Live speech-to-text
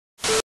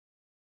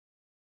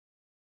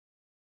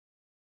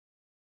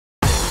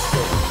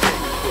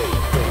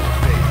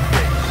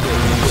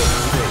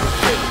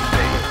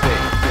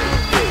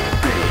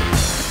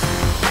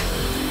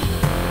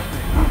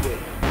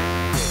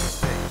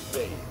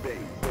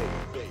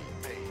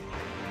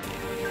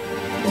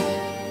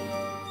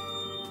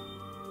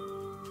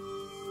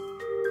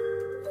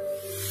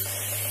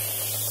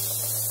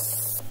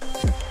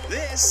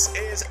this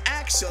is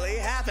actually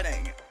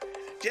happening.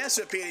 Just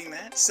repeating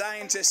that,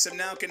 scientists have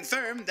now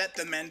confirmed that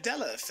the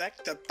Mandela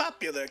Effect, the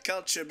popular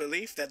culture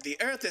belief that the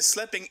Earth is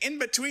slipping in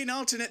between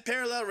alternate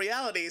parallel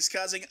realities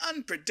causing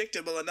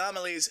unpredictable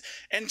anomalies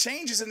and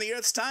changes in the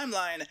Earth's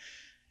timeline,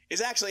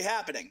 is actually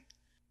happening.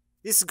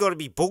 This has got to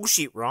be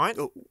bullshit, right?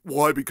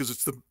 Why? Because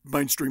it's the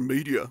mainstream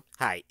media.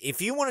 Hey,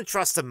 if you want to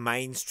trust the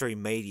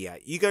mainstream media,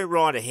 you go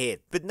right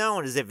ahead. But no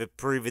one has ever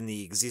proven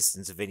the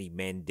existence of any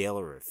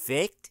Mandela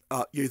Effect.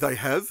 Yeah, they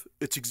have.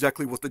 It's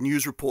exactly what the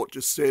news report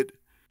just said.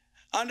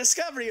 On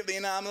discovery of the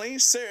anomaly,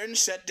 CERN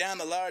shut down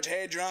the Large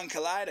Hadron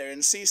Collider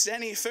and ceased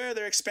any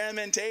further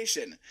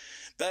experimentation.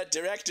 But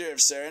director of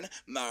CERN,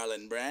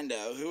 Marlon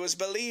Brando, who was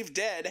believed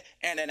dead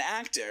and an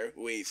actor,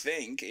 we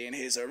think, in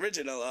his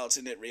original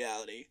alternate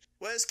reality,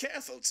 was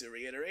careful to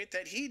reiterate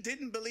that he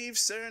didn't believe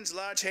CERN's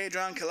Large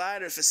Hadron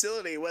Collider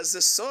facility was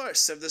the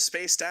source of the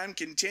space-time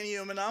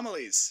continuum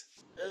anomalies.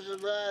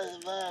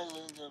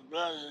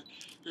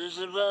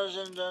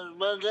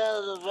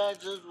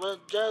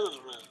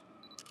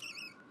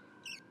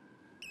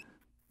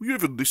 Were you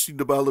ever listening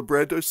to Marlon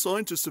Brando?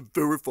 Scientists have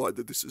verified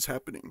that this is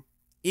happening.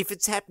 If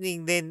it's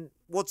happening, then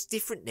what's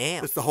different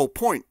now? That's the whole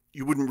point.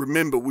 You wouldn't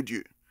remember, would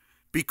you?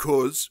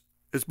 Because,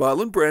 as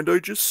Marlon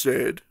Brando just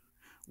said,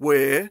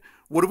 what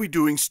are we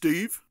doing,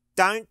 Steve?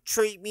 Don't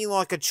treat me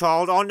like a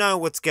child. I know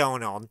what's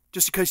going on.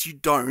 Just in case you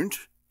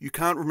don't, you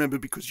can't remember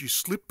because you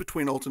slipped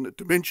between alternate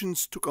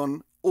dimensions, took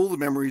on all the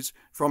memories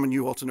from a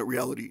new alternate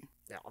reality.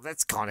 Oh,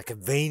 that's kind of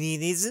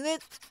convenient, isn't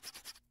it?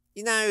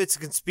 You know, it's a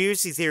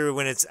conspiracy theory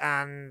when it's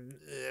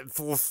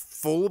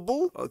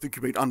unfalsifiable. I think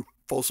you mean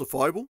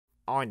unfalsifiable?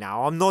 I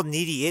know, I'm not an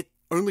idiot.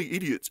 Only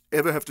idiots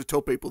ever have to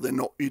tell people they're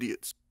not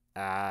idiots.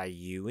 Are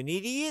you an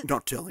idiot?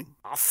 Not telling.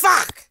 Oh,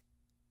 fuck!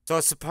 So I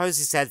suppose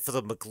this ad for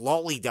the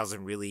McLolly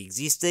doesn't really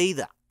exist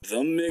either. The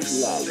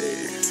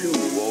McLolly, 2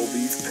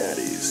 all-beef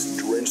patties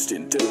drenched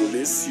in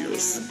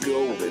delicious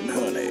golden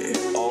honey,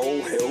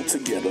 all held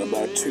together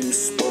by 2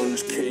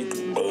 sponge cake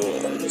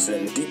buns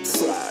and deep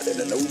fried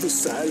in an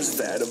oversized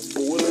vat of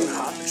boiling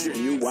hot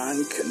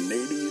genuine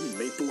Canadian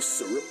maple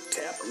syrup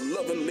tapped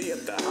lovingly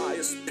at the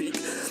highest peak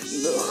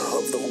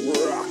of the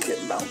Rocky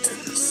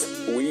Mountains.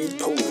 We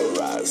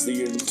pulverize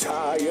the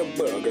entire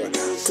burger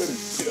to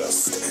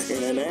dust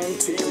in an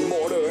antique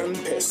mortar and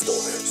pestle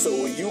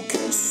so you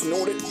can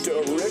snort it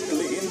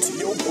directly into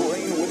your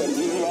brain with a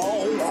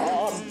long,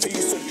 hard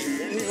piece of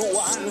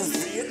genuine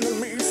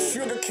Vietnamese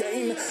sugar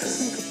cane.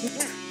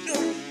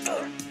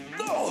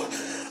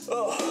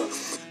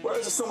 Why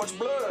is there so much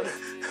blood?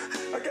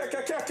 I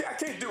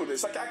can't do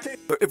this. I can't.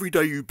 Every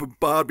day you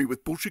bombard me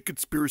with bullshit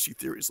conspiracy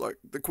theories like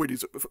the Queen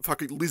is a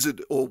fucking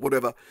lizard or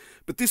whatever.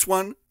 But this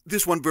one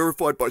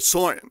verified by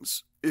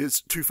science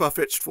is too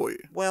far-fetched for you.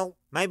 Well,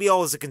 maybe I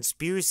was a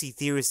conspiracy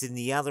theorist in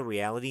the other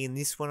reality and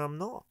this one I'm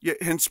not. Yeah,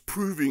 hence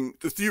proving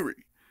the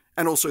theory.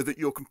 And also that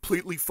you're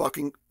completely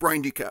fucking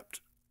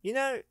brain-decapped. You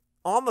know,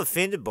 I'm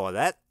offended by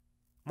that.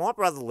 My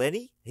brother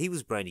Lenny, he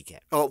was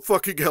brain-decapped. Oh,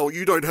 fucking hell,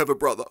 you don't have a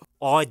brother.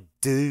 I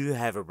do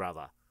have a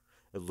brother.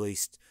 At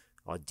least,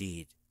 I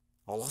did.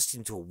 I lost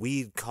him to a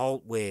weird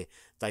cult where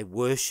they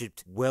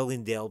worshipped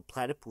well-endowed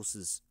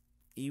platypuses.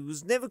 He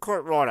was never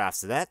quite right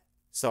after that,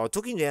 so I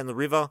took him down the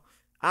river,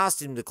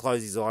 asked him to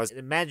close his eyes and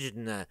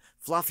imagine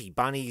fluffy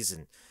bunnies,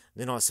 and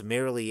then I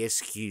summarily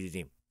executed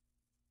him.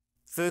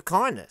 For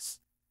kindness.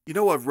 You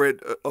know I've read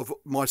of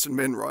Mice and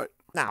Men, right?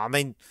 No, I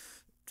mean,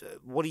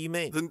 what do you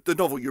mean? The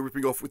novel you're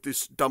ripping off with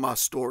this dumbass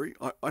story.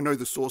 I know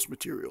the source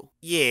material.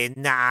 Yeah,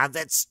 nah,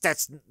 that's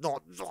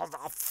not...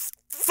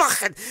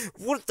 fucking...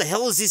 What the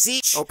hell is this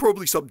itch? Oh,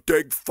 probably some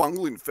dang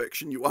fungal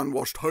infection, you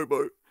unwashed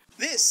hobo.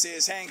 This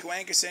is Hank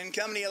Wankerson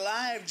coming to you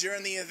live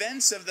during the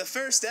events of the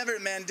first ever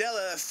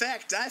Mandela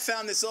Effect. I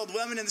found this old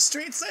woman in the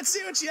streets. Let's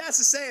see what she has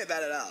to say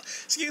about it all.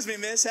 Excuse me,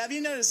 miss, have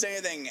you noticed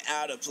anything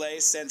out of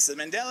place since the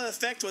Mandela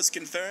Effect was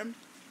confirmed?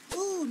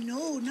 Oh,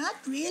 no,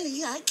 not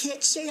really. I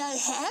can't say I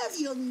have,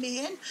 young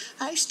man.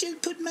 I still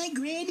put my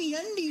granny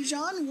undies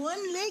on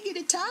one leg at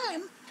a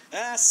time.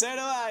 So do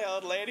I,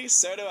 old lady,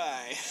 so do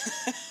I.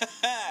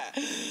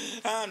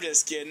 I'm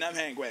just kidding, I'm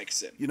Hank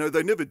Wankerson. You know,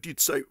 they never did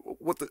say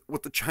what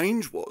the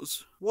change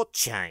was. What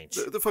change?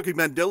 The fucking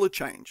Mandela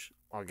change.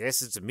 I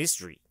guess it's a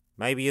mystery.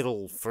 Maybe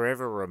it'll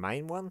forever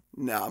remain one?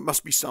 Nah, it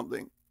must be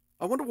something.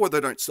 I wonder why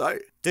they don't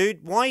say.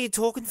 Dude, why are you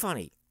talking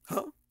funny?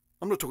 Huh?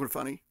 I'm not talking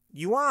funny.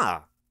 You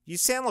are. You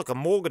sound like a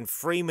Morgan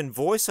Freeman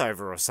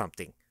voiceover or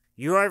something.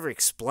 You're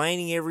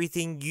over-explaining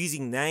everything,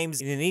 using names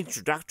in an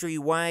introductory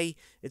way.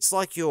 It's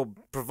like you're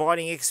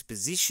providing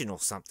exposition or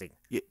something.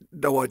 Yeah,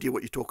 no idea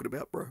what you're talking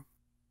about, bro.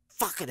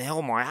 Fucking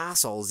hell, my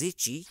arsehole's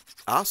itchy.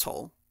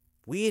 Arsehole?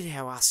 Weird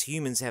how us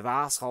humans have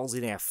arseholes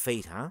in our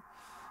feet, huh?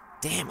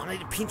 Damn, I need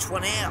to pinch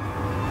one out.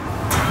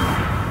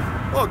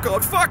 Oh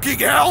god, fucking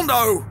hell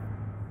no!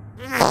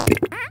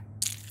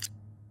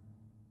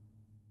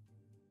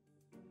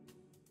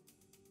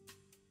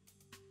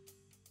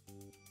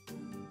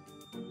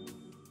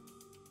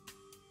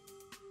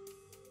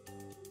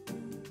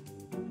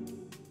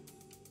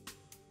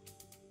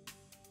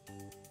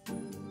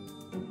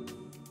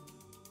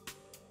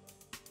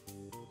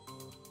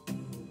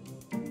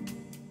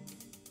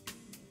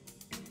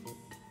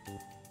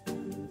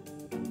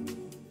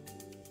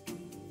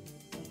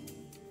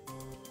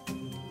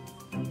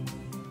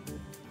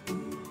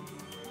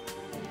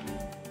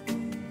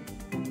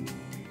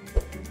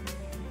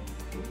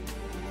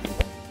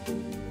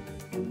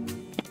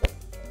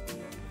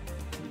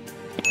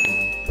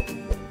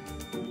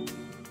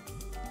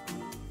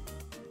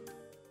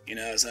 You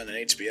know, I was on an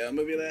HBO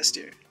movie last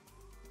year.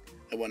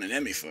 I won an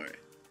Emmy for it.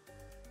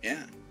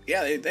 Yeah.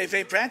 Yeah,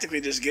 they practically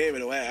just gave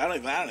it away. I don't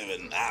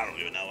even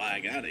know why I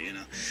got it, you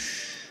know.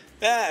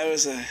 Yeah, it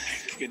was a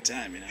good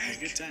time, you know. A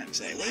good time.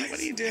 Say,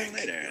 what are you doing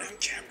later? You're on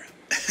camera.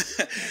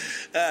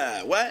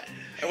 What?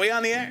 Are we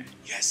on the air?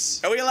 Yes.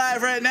 Are we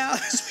live right now?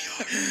 Yes,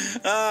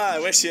 we are. I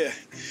wish you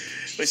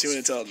would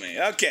have told me.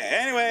 Okay,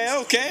 anyway,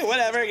 okay,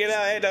 whatever, you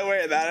know, hey, don't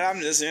worry about it.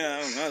 I'm just, you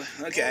know,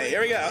 okay,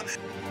 here we go.